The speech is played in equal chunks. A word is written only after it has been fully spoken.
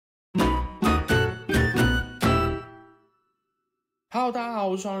Hello， 大家好，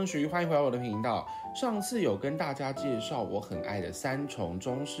我是双人徐，欢迎回到我的频道。上次有跟大家介绍我很爱的三重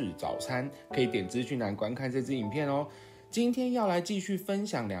中式早餐，可以点资讯栏观看这支影片哦。今天要来继续分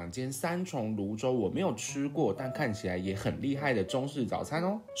享两间三重泸州我没有吃过，但看起来也很厉害的中式早餐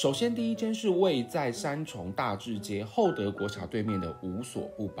哦。首先第一间是位在三重大智街厚德国小对面的无所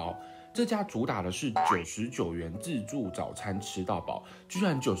不包。这家主打的是99元自助早餐吃到饱，居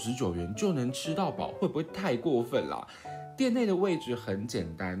然99元就能吃到饱，会不会太过分啦？店内的位置很简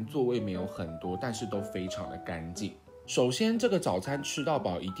单，座位没有很多，但是都非常的干净。首先，这个早餐吃到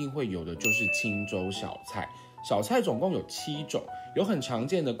饱一定会有的就是清粥小菜，小菜总共有7种，有很常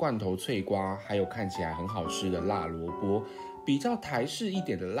见的罐头脆瓜，还有看起来很好吃的辣萝卜，比较台式一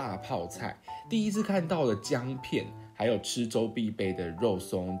点的辣泡菜，第一次看到的姜片，还有吃粥必备的肉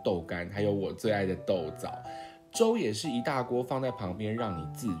松、豆干，还有我最爱的豆枣。粥也是一大锅放在旁边让你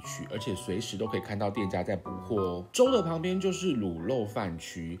自取，而且随时都可以看到店家在补货哦。粥的旁边就是卤肉饭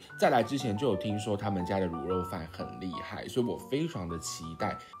区，在来之前就有听说他们家的卤肉饭很厉害，所以我非常的期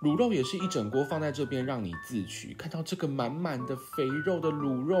待。卤肉也是一整锅放在这边让你自取，看到这个满满的肥肉的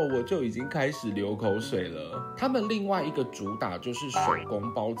卤肉，我就已经开始流口水了。他们另外一个主打就是手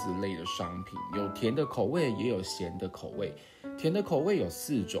工包子类的商品，有甜的口味也有咸的口味。甜的口味有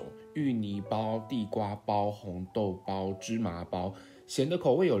4种，芋泥包、地瓜包、红豆包、芝麻包。咸的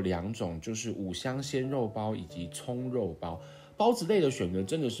口味有2种，就是五香鲜肉包以及葱肉包。包子类的选择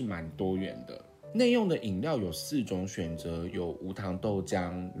真的是蛮多元的。内用的饮料有4种选择，有无糖豆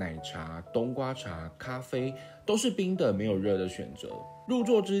浆、奶茶、冬瓜茶、咖啡，都是冰的，没有热的选择。入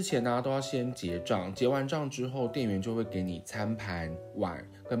座之前都要先结账，结完账之后，店员就会给你餐盘、碗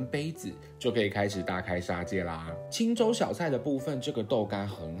跟杯子，就可以开始大开杀戒啦。清粥小菜的部分，这个豆干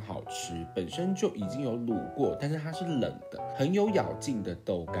很好吃，本身就已经有卤过，但是它是冷的，很有咬劲的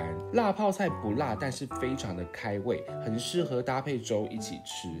豆干。辣泡菜不辣，但是非常的开胃，很适合搭配粥一起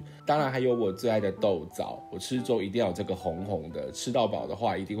吃。当然还有我最爱的豆枣，我吃粥一定要有这个红红的，吃到饱的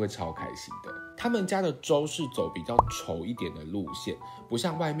话一定会超开心的。他们家的粥是走比较稠一点的路线，不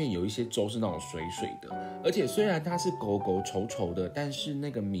像外面有一些粥是那种水水的，而且虽然它是勾勾稠稠的，但是那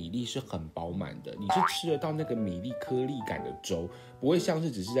个米粒是很饱满的，你是吃得到那个米粒颗粒感的粥，不会像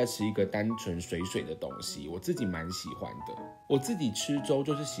是只是在吃一个单纯水水的东西，我自己蛮喜欢的。我自己吃粥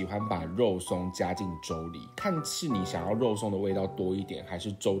就是喜欢把肉松加进粥里，看是你想要肉松的味道多一点，还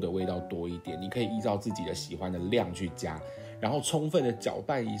是粥的味道多一点，你可以依照自己的喜欢的量去加，然后充分的搅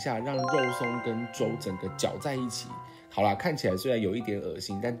拌一下，让肉松跟粥整个搅在一起。好啦，看起来虽然有一点恶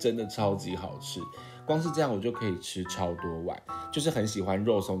心，但真的超级好吃。光是这样我就可以吃超多碗，就是很喜欢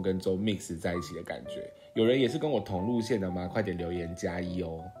肉松跟粥 mix 在一起的感觉。有人也是跟我同路线的吗？快点留言加1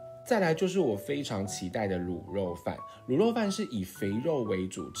哦。再来就是我非常期待的卤肉饭。卤肉饭是以肥肉为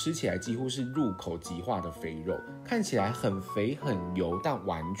主，吃起来几乎是入口即化的肥肉，看起来很肥很油，但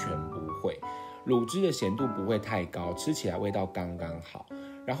完全不会。卤汁的咸度不会太高，吃起来味道刚刚好。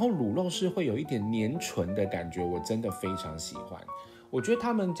然后卤肉是会有一点黏醇的感觉，我真的非常喜欢。我觉得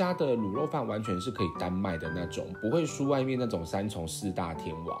他们家的卤肉饭完全是可以单卖的那种，不会输外面那种3重4大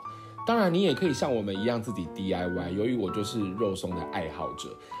天王。当然你也可以像我们一样自己 DIY， 由于我就是肉松的爱好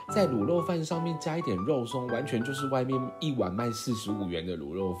者，在卤肉饭上面加一点肉松，完全就是外面一碗卖45元的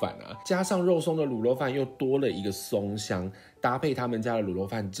卤肉饭啊，加上肉松的卤肉饭又多了一个松香，搭配他们家的卤肉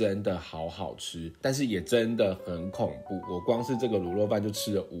饭真的好好吃，但是也真的很恐怖，我光是这个卤肉饭就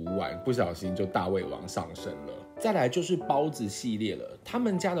吃了5碗，不小心就大胃王上身了。再来就是包子系列了，他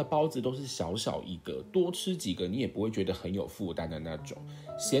们家的包子都是小小一个，多吃几个你也不会觉得很有负担的那种。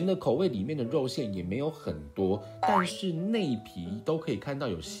咸的口味里面的肉馅也没有很多，但是内皮都可以看到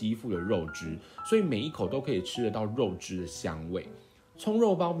有吸附的肉汁，所以每一口都可以吃得到肉汁的香味。葱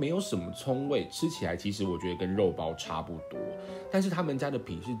肉包没有什么葱味，吃起来其实我觉得跟肉包差不多，但是他们家的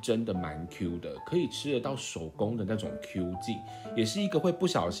皮是真的蛮 Q 的，可以吃得到手工的那种 Q 劲，也是一个会不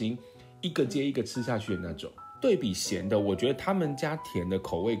小心一个接一个吃下去的那种。对比咸的，我觉得他们家甜的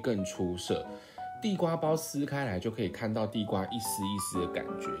口味更出色。地瓜包撕开来就可以看到地瓜一丝一丝的感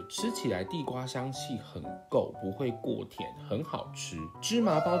觉，吃起来地瓜香气很够，不会过甜，很好吃。芝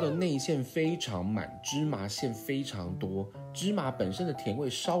麻包的内馅非常满，芝麻馅非常多，芝麻本身的甜味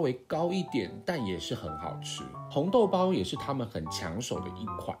稍微高一点，但也是很好吃。红豆包也是他们很抢手的一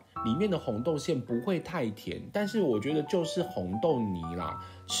款，里面的红豆馅不会太甜，但是我觉得就是红豆泥啦，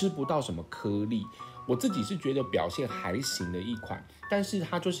吃不到什么颗粒。我自己是觉得表现还行的一款，但是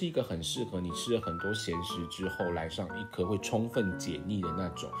它就是一个很适合你吃了很多咸食之后来上一颗会充分解腻的那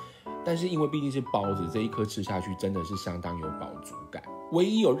种。但是因为毕竟是包子，这一颗吃下去真的是相当有饱足感。唯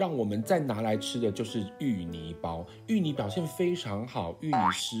一有让我们再拿来吃的就是芋泥包，芋泥表现非常好，芋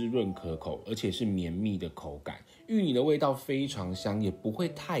泥湿润可口，而且是绵密的口感，芋泥的味道非常香，也不会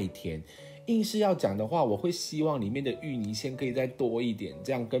太甜。硬是要讲的话，我会希望里面的芋泥馅可以再多一点，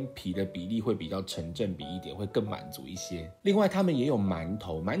这样跟皮的比例会比较成正比一点，会更满足一些。另外他们也有馒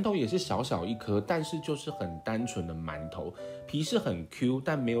头，馒头也是小小一颗，但是就是很单纯的馒头，皮是很 Q，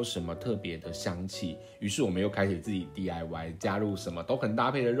 但没有什么特别的香气。于是我们又开始自己 DIY， 加入什么都很搭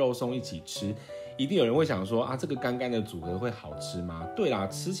配的肉松一起吃。一定有人会想说啊，这个干干的组合会好吃吗？对啦，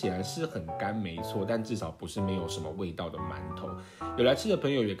吃起来是很干没错，但至少不是没有什么味道的馒头。有来吃的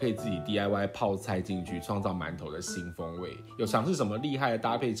朋友也可以自己 DIY 泡菜进去，创造馒头的新风味。有尝试什么厉害的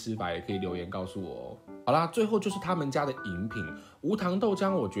搭配吃法，也可以留言告诉我哦。好啦，最后就是他们家的饮品，无糖豆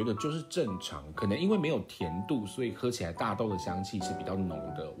浆我觉得就是正常，可能因为没有甜度，所以喝起来大豆的香气是比较浓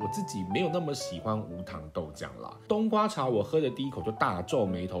的。我自己没有那么喜欢无糖豆浆啦。冬瓜茶我喝的第一口就大皱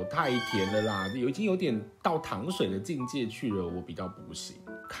眉头，太甜了啦，已经有点到糖水的境界去了，我比较不行。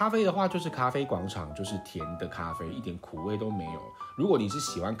咖啡的话就是咖啡广场，就是甜的咖啡，一点苦味都没有。如果你是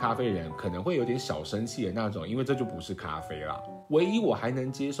喜欢咖啡人，可能会有点小生气的那种，因为这就不是咖啡啦。唯一我还能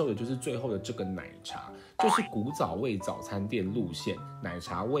接受的就是最后的这个奶茶，就是古早味早餐店路线，奶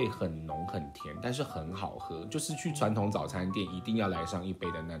茶味很浓很甜，但是很好喝，就是去传统早餐店一定要来上一杯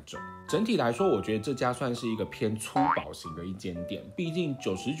的那种。整体来说，我觉得这家算是一个偏粗饱型的一间店，毕竟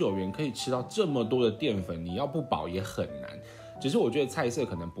99元可以吃到这么多的淀粉，你要不饱也很难。只是我觉得菜色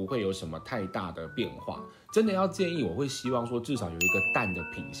可能不会有什么太大的变化，真的要建议我会希望说至少有一个蛋的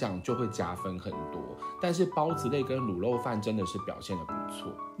品项就会加分很多，但是包子类跟卤肉饭真的是表现得不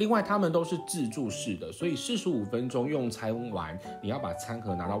错。另外他们都是自助式的，所以45分钟用餐完，你要把餐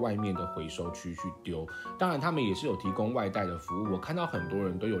盒拿到外面的回收区去丢。当然他们也是有提供外带的服务，我看到很多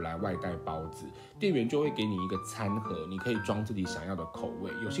人都有来外带包子，店员就会给你一个餐盒，你可以装自己想要的口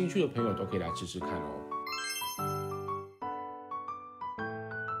味，有兴趣的朋友都可以来吃吃看哦。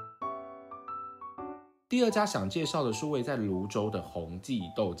第二家想介绍的是位在蘆洲的弘记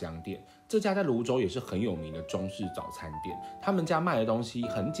豆浆店，这家在蘆洲也是很有名的中式早餐店。他们家卖的东西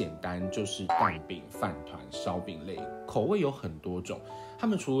很简单，就是蛋饼、饭团、烧饼类，口味有很多种。他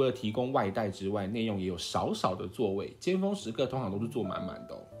们除了提供外带之外，内用也有少少的座位，尖峰时刻通常都是坐满满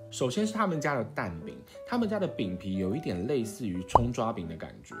的哦。首先是他们家的蛋饼，他们家的饼皮有一点类似于葱抓饼的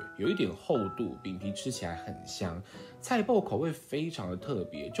感觉，有一点厚度，饼皮吃起来很香。菜脯口味非常的特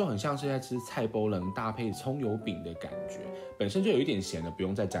别，就很像是在吃菜脯冷搭配葱油饼的感觉，本身就有一点咸的，不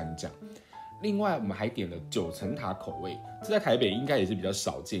用再沾酱。另外我们还点了9层塔口味，这在台北应该也是比较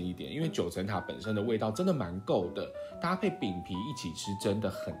少见一点，因为9层塔本身的味道真的蛮够的，搭配饼皮一起吃真的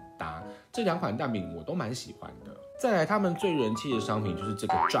很搭。这2款蛋饼我都蛮喜欢的。再来他们最人气的商品就是这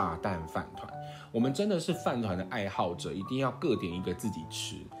个炸蛋饭团，我们真的是饭团的爱好者，一定要各点一个自己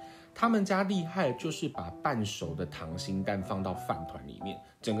吃。他们家厉害就是把半熟的溏心蛋放到饭团里面，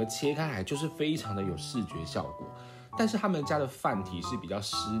整个切开来就是非常的有视觉效果。但是他们家的饭体是比较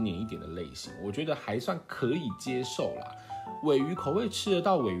湿黏一点的类型，我觉得还算可以接受啦。鮪鱼口味吃得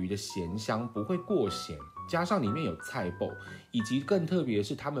到鮪鱼的咸香，不会过咸，加上里面有菜脯，以及更特别的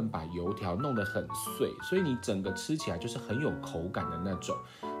是他们把油条弄得很碎，所以你整个吃起来就是很有口感的那种。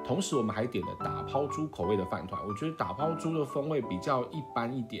同时我们还点了打抛猪口味的饭团，我觉得打抛猪的风味比较一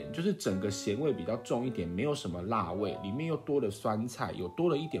般一点，就是整个咸味比较重一点，没有什么辣味，里面又多了酸菜，有多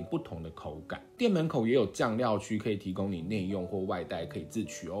了一点不同的口感。店门口也有酱料区，可以提供你内用或外带，可以自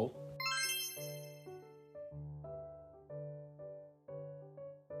取哦。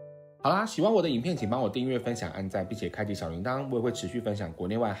好啦，喜欢我的影片请帮我订阅、分享、按赞，并且开启小铃铛，我也会持续分享国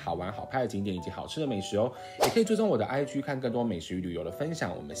内外好玩好拍的景点以及好吃的美食哦。也可以追踪我的 IG 看更多美食与旅游的分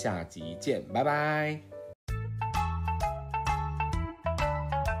享。我们下集见，拜拜。